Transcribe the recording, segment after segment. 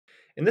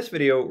In this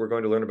video, we're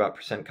going to learn about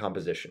percent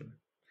composition.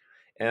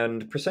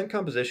 And percent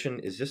composition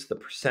is just the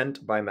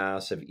percent by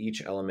mass of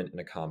each element in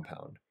a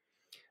compound.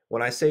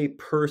 When I say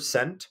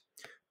percent,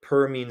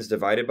 per means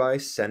divided by,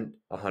 cent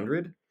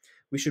 100,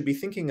 we should be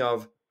thinking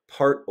of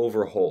part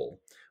over whole.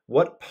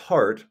 What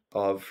part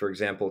of, for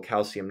example,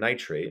 calcium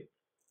nitrate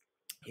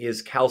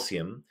is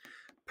calcium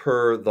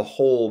per the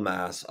whole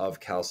mass of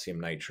calcium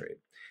nitrate?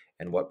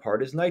 And what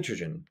part is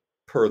nitrogen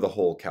per the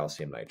whole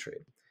calcium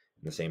nitrate?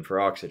 And the same for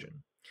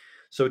oxygen.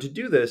 So to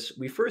do this,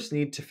 we first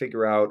need to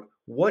figure out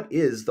what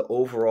is the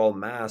overall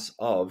mass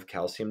of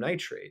calcium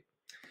nitrate.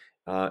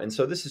 And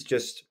so this is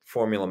just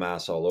formula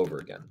mass all over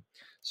again.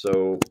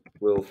 So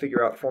we'll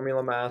figure out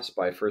formula mass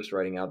by first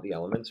writing out the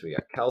elements. We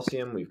got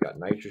calcium, we've got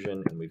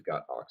nitrogen, and we've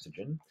got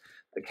oxygen.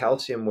 The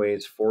calcium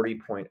weighs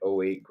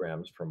 40.08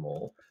 grams per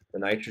mole. The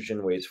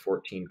nitrogen weighs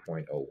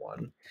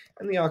 14.01,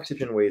 and the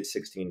oxygen weighs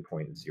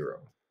 16.00.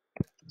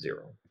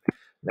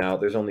 Now,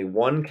 there's only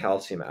one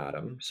calcium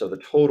atom, so the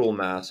total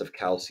mass of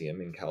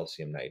calcium in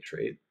calcium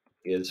nitrate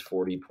is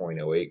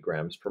 40.08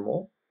 grams per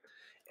mole.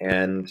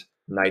 And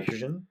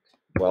nitrogen,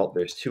 well,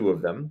 there's two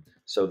of them,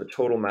 so the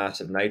total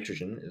mass of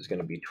nitrogen is going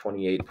to be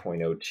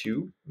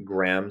 28.02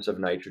 grams of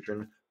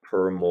nitrogen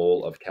per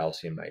mole of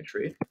calcium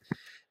nitrate.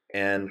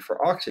 And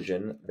for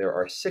oxygen, there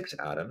are 6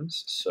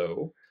 atoms,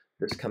 so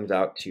this comes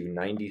out to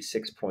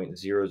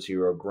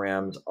 96.00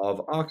 grams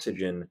of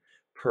oxygen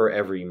per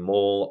every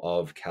mole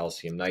of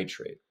calcium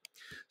nitrate.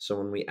 So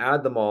when we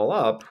add them all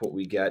up, what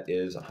we get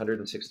is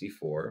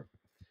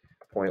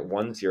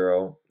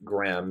 164.10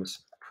 grams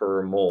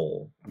per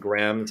mole,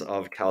 grams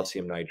of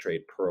calcium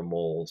nitrate per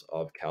moles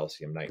of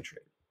calcium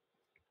nitrate.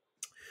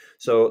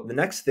 So the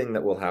next thing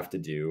that we'll have to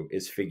do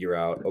is figure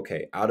out,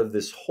 okay, out of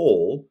this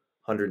whole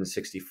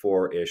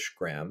 164-ish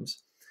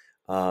grams,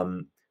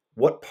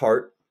 what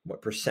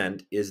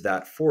percent is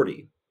that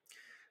 40?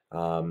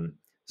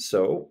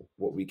 So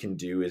what we can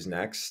do is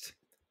next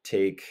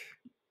we'll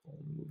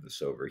move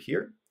this over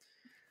here.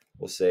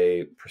 We'll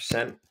say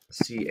percent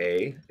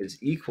Ca is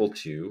equal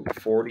to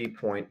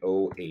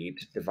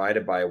 40.08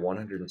 divided by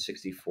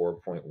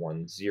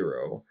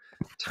 164.10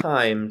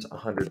 times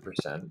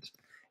 100%.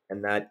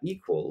 And that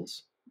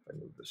equals, if I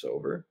move this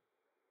over,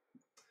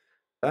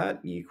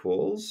 that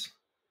equals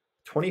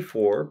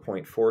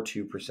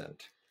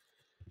 24.42%.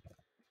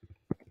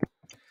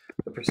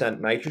 The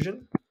percent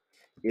nitrogen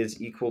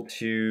is equal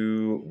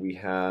to, we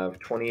have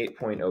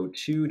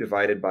 28.02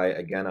 divided by,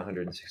 again,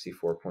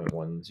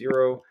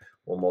 164.10.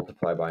 We'll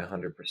multiply by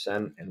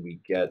 100%, and we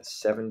get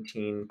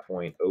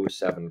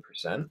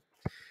 17.07%.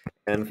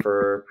 And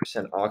for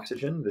percent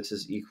oxygen, this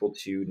is equal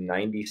to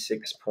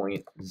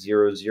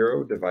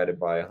 96.00 divided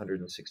by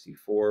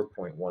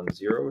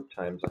 164.10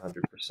 times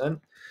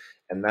 100%,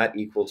 and that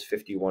equals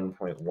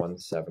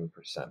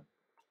 51.17%.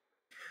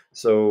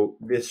 So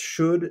this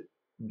should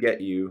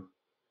get you,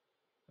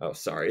 oh,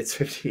 sorry, it's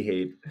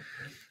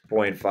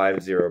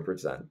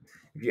 58.50%.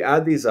 If you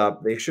add these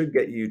up, they should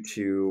get you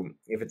to,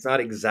 if it's not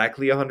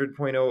exactly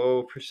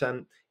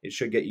 100.00%, it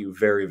should get you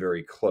very,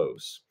 very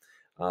close.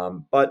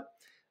 But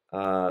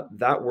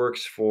that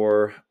works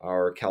for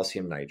our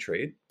calcium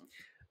nitrate.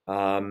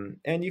 And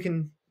you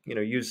can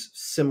use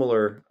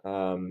similar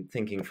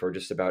thinking for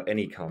just about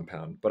any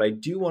compound. But I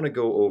do want to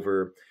go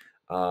over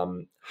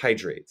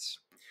hydrates.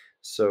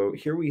 So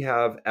here we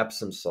have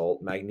Epsom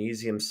salt,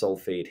 magnesium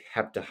sulfate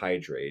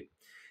heptahydrate.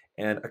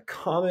 And a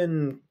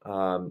common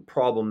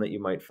problem that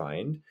you might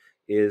find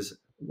is,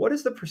 what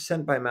is the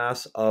percent by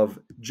mass of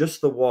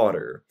just the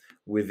water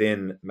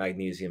within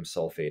magnesium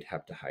sulfate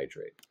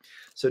heptahydrate?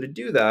 So to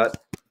do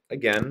that,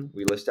 again,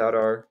 we list out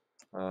our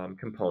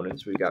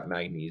components. We've got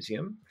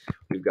magnesium,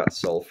 we've got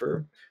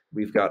sulfur,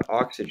 we've got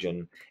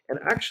oxygen, and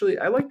actually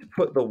I like to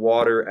put the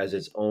water as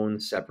its own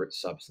separate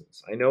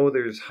substance. I know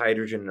there's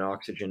hydrogen and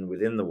oxygen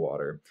within the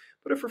water,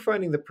 but if we're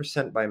finding the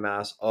percent by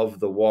mass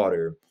of the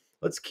water,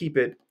 let's keep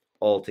it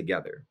all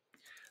together.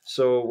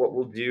 So what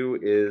we'll do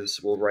is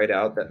we'll write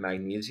out that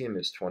magnesium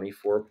is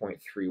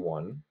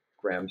 24.31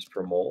 grams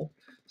per mole,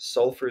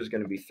 sulfur is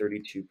going to be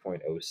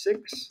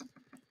 32.06,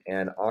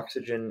 and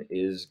oxygen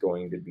is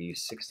going to be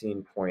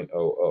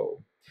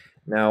 16.00.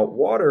 Now,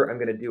 water I'm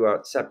going to do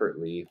out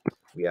separately.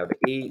 We have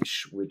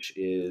H, which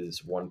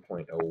is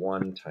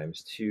 1.01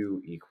 times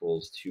 2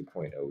 equals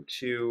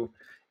 2.02.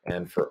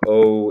 And for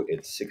O,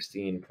 it's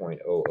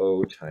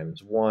 16.00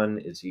 times 1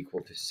 is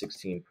equal to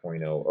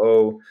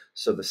 16.00.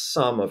 So the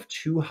sum of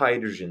 2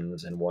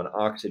 hydrogens and 1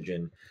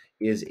 oxygen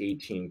is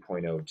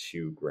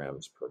 18.02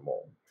 grams per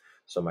mole.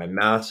 So my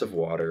mass of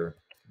water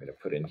I'm going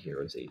to put in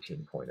here is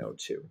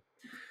 18.02.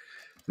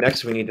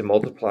 Next, we need to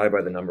multiply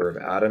by the number of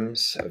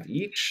atoms of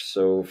each.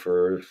 So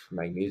for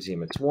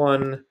magnesium, it's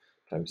 1,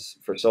 times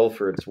for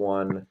sulfur, it's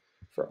 1,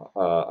 for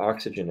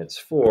oxygen, it's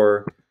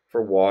 4,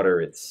 for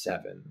water, it's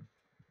 7.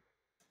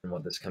 And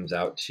what this comes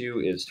out to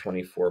is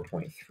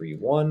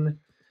 24.31,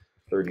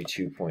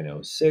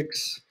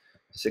 32.06,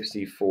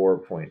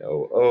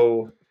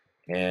 64.00,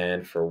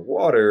 and for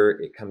water,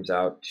 it comes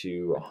out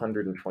to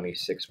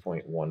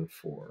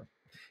 126.14.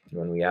 And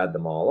when we add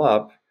them all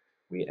up,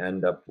 we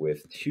end up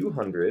with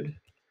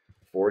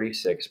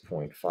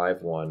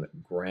 246.51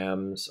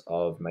 grams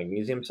of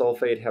magnesium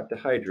sulfate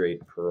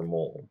heptahydrate per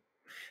mole.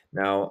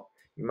 Now,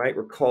 you might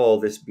recall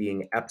this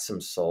being Epsom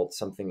salt,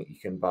 something that you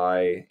can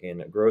buy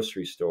in a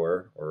grocery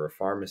store or a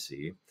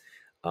pharmacy.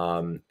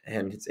 And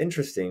it's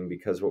interesting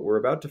because what we're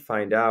about to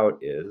find out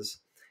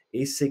is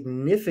a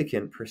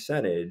significant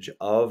percentage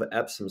of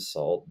Epsom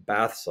salt,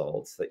 bath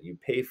salts that you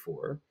pay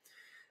for,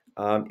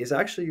 is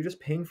actually you're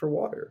just paying for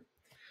water.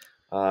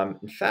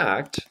 In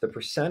fact, the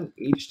percent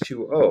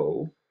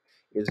H2O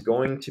is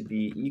going to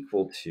be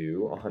equal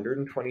to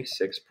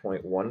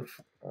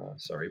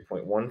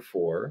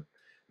 0.14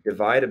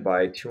 divided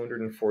by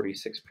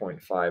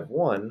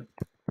 246.51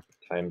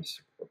 times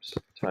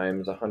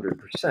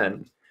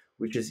 100%,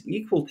 which is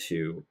equal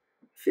to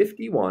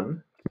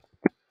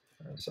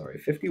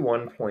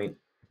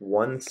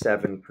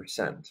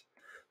 51.17%.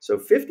 So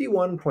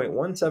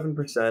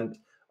 51.17%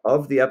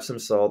 of the Epsom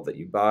salt that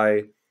you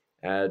buy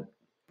at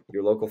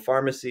your local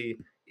pharmacy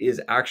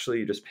is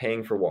actually just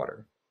paying for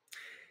water.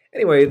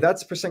 Anyway,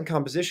 that's percent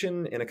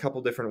composition in a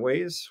couple different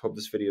ways. Hope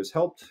this video has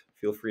helped.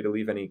 Feel free to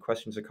leave any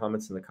questions or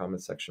comments in the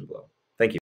comments section below.